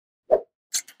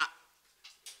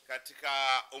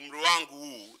katika umri wangu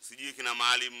huu, sijui kina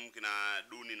Maalim, kina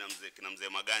Duni na mzee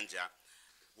Maganja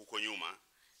huko nyuma,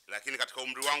 lakini katika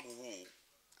umri wangu huu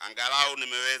angalau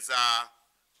nimeweza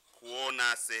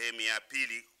kuona sehemu ya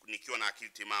pili nikiwa na akili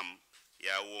timamu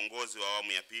ya uongozi wa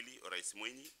awamu ya pili wa Rais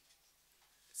Mwinyi,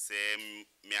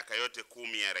 miaka yote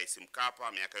 10 ya Rais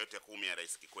Mkapa, miaka yote 10 ya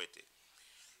Rais Kikwete.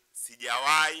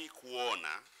 Sijawahi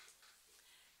kuona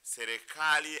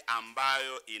serikali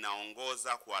ambayo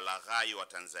inaongoza kwa laghai wa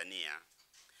Tanzania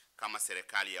kama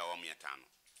serikali ya awamu ya 5.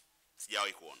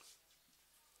 Sijawahi kuona.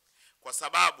 Kwa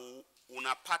sababu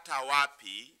unapata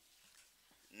wapi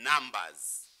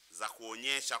numbers za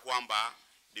kuonyesha kwamba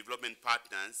development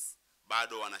partners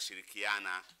bado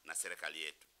wanashirikiana na serikali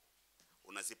yetu?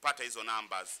 Unazipata hizo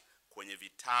numbers kwenye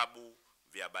vitabu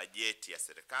vya bajeti ya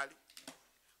serikali,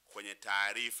 kwenye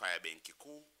taarifa ya Benki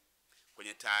Kuu,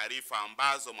 kwenye taarifa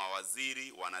ambazo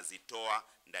mawaziri wanazitoa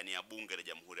ndani ya Bunge la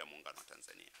Jamhuri ya Muungano wa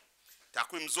Tanzania.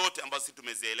 Takwimu zote ambazo sisi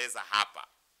tumezieleza hapa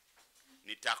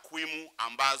ni takwimu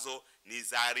ambazo ni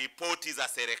za ripoti za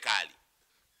serikali.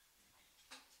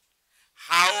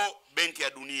 Hao Benki ya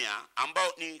Dunia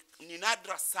ambao ni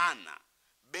nadra sana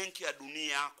Benki ya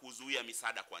Dunia kuzuia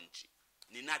misaada kwa nchi.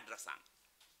 Ni nadra sana.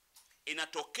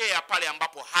 Inatokea pale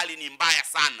ambapo hali ni mbaya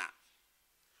sana,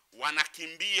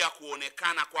 wanakimbia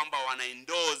kuonekana kwamba wana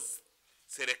endorse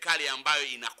serikali ambayo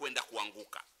inakwenda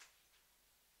kuanguka,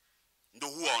 ndio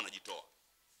huwa wanajitoa.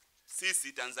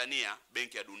 Sisi Tanzania,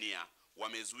 Benki ya Dunia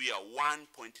wamezuia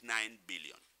 1.9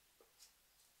 billion.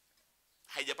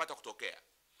 Haijapata kutokea.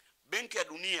 Benki ya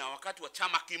Dunia wakati wa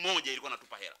chama kimoja ilikuwa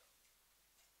natupa hela.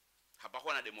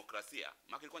 Hapakuwa na demokrasia,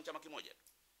 maana ilikuwa chama kimoja.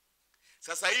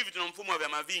 Sasa hivi tuna mfumo wa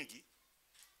vyama vingi,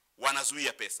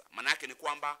 wanazuia pesa. Maana yake ni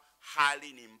kwamba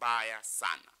hali ni mbaya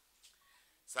sana.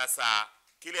 Sasa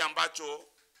kile ambacho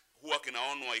huwa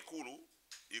kinaonwa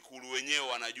Ikulu wenyewe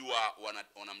wanajua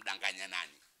wanamdanganya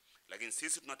nani. Lakini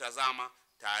sisi tunatazama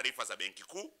taarifa za Benki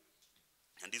Kuu,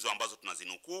 ndizo ambazo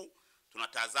tunazinukuu.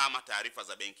 Tunatazama taarifa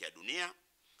za Benki ya Dunia,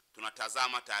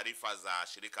 tunatazama taarifa za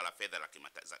Shirika la Fedha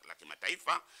la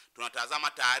Kimataifa,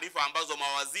 tunatazama taarifa ambazo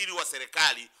mawaziri wa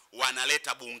serikali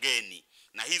wanaleta bungeni,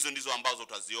 na hizo ndizo ambazo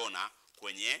utaziona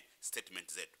kwenye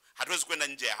statement zetu. Hatuwezi kwenda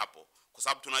nje ya hapo, kwa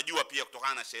sababu tunajua pia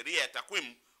kutokana na sheria ya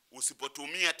takwimu,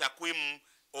 usipotumia takwimu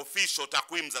official,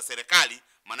 takwimu za serikali,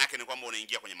 maana yake ni kwamba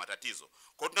unaingia kwenye matatizo.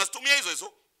 Kwa hiyo tunazitumia hizo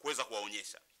kuweza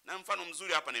kuwaonyesha. Na mfano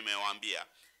mzuri hapa nimewaambia,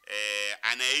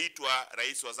 anayeitwa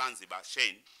Rais wa Zanzibar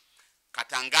Shein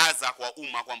katangaza kwa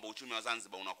umma kwamba uchumi wa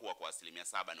Zanzibar unakuwa kwa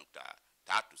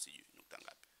 7.3, sijui nukta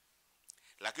ngapi.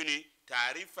 Lakini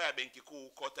taarifa ya Benki Kuu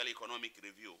Quarterly Economic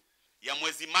Review ya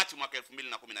mwezi Machi mwaka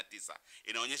 2019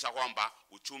 inaonyesha kwamba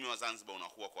uchumi wa Zanzibar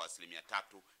unakuwa kwa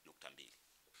 3.2.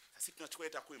 Sisi tunachukua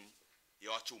takwimu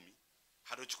ya wachumi,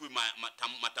 hatuchukui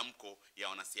matamko ya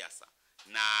wanasiasa,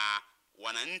 na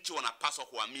wananchi wanapaswa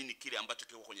kuamini kile ambacho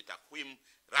kiko kwenye takwimu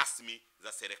rasmi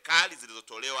za serikali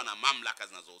zilizotolewa na mamlaka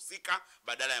zinazohusika,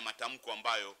 badala ya matamko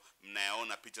ambayo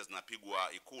mnayaona picha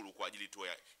zinapigwa Ikulu kwa ajili tu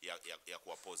ya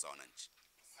kuwapoza wananchi.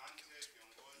 Asante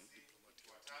viongozi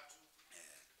watatu.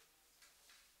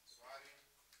 Swali.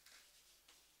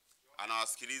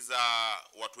 Anawasikiliza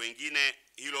watu wengine,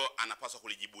 hilo anapaswa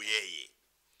kulijibu yeye.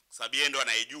 Sababu yeye ndo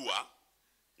anayejua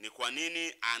ni kwa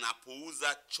nini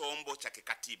anapuuza chombo cha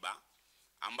kikatiba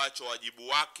ambacho wajibu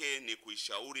wake ni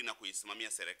kuishauri na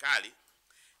kuisimamia serikali,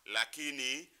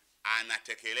 lakini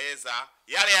anatekeleza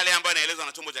yale ambayo anaelezwa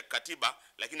na chombo cha kikatiba,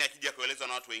 lakini akija kuelezwa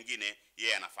na watu wengine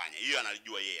yeye anafanya. Hiyo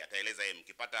analijua yeye, ataeleza yeye.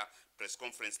 Mkipata press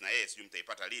conference na yeye, sijui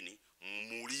mtaipata lini,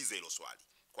 muulize hilo swali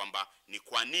kwamba ni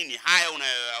kwa nini haya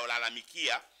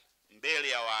unayolalamikia mbele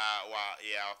ya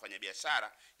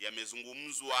wafanyabiashara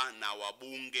yamezungumzwa na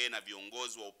wabunge na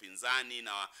viongozi wa upinzani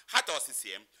na hata wa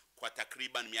CCM kwa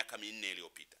takriban miaka 4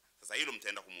 iliyopita. Sasa hilo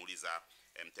mtaenda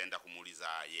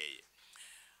kumuuliza yeye.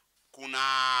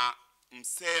 Kuna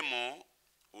msemo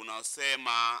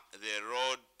unaosema the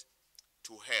road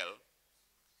to hell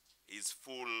is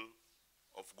full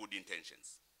of good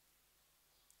intentions,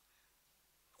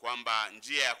 kwamba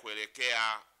njia ya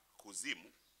kuelekea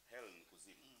kuzimu, hell ni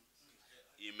kuzimu,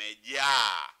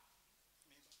 imejaa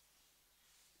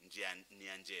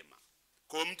nia njema.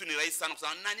 Kwa mtu ni rahisi sana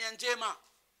kusema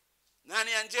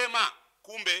nani ya njema,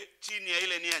 kumbe chini ya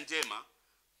ile nia njema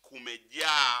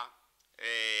kumejaa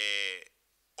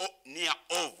nia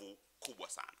ovu kubwa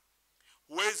sana.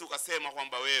 Huwezi ukasema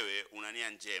kwamba wewe una nia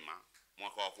njema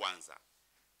mwaka wa kwanza,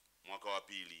 mwaka wa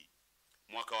pili,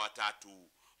 mwaka wa 3,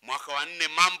 Mwaka wa 4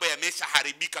 mambo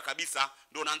yameshaharibika kabisa,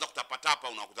 ndio unaanza kutapatapa,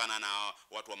 unakutana na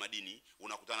watu wa madini,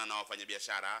 unakutana na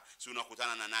wafanyabiashara, si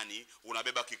unakutana na nani,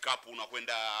 unabeba kikapu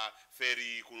unakwenda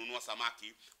feri kununua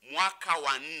samaki. Mwaka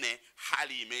wa 4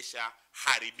 hali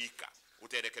imeshaharibika.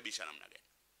 Utarekebisha namna gani?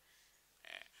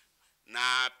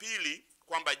 Na pili,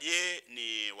 kwamba je,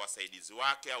 ni wasaidizi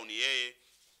wake au ni yeye?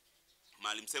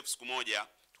 Maalim Seif siku moja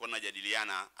tulikuwa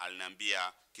tunajadiliana,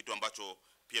 aliniambia kitu ambacho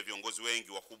pia viongozi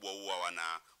wengi wakubwa huwa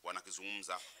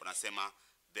wanakizungumza, wanasema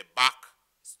the buck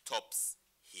stops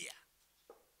here.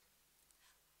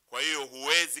 Kwa hiyo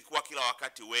huwezi kuwa kila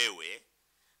wakati wewe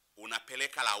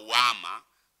unapeleka lawama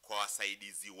kwa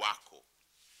wasaidizi wako.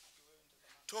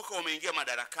 Toka umeingia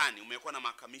madarakani umekuwa na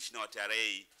makamishna wa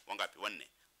TRA wangapi? 4.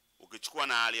 Ukichukua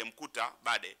na aliyemkuta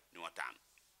bade ni 5.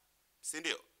 Si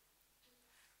ndio?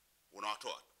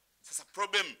 Unawatoa. Sasa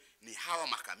problem ni hawa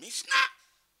makamishna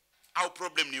au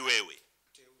problem ni wewe?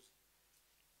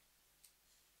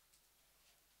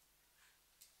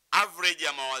 Average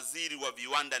ya mawaziri wa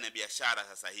viwanda na biashara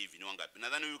sasa hivi ni wangapi?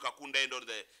 Nadhani huyu Kakunda ndio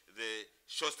the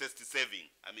shortest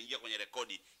serving, ameingia kwenye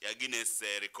rekodi ya Guinness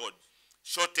record,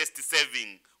 shortest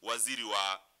serving waziri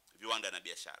wa viwanda na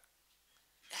biashara.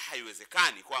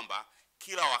 Haiwezekani kwamba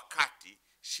kila wakati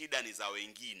shida ni za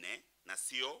wengine na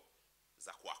sio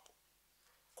za kwako.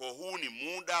 Kwa huu ni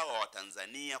muda wa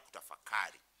Watanzania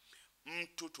kutafakari,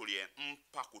 mtu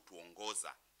tuliyempa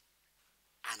kutuongoza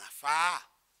anafaa?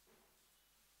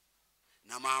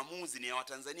 Na maamuzi ni ya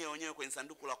Watanzania wenyewe kwenye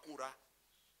sanduku la kura.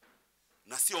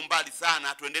 Na sio mbali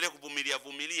sana, tuendelee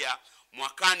kuvumilia.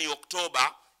 Mwakani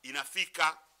Oktoba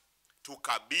inafika,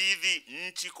 tukabidhi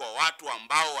nchi kwa watu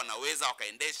ambao wanaweza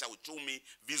wakaendesha uchumi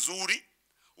vizuri,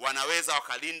 wanaweza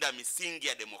wakalinda misingi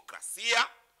ya demokrasia,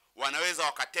 wanaweza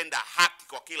wakatenda haki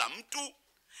kwa kila mtu,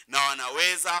 na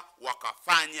wanaweza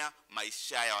wakafanya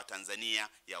maisha ya Watanzania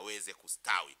yaweze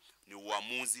kustawi. Ni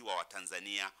uamuzi wa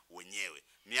Watanzania wenyewe.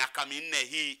 Miaka 4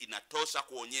 hii inatosha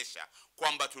kuonyesha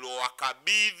kwamba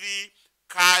tuliowakabidhi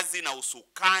kazi na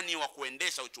usukani wa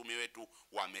kuendesha uchumi wetu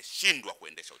wameshindwa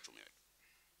kuendesha uchumi wetu.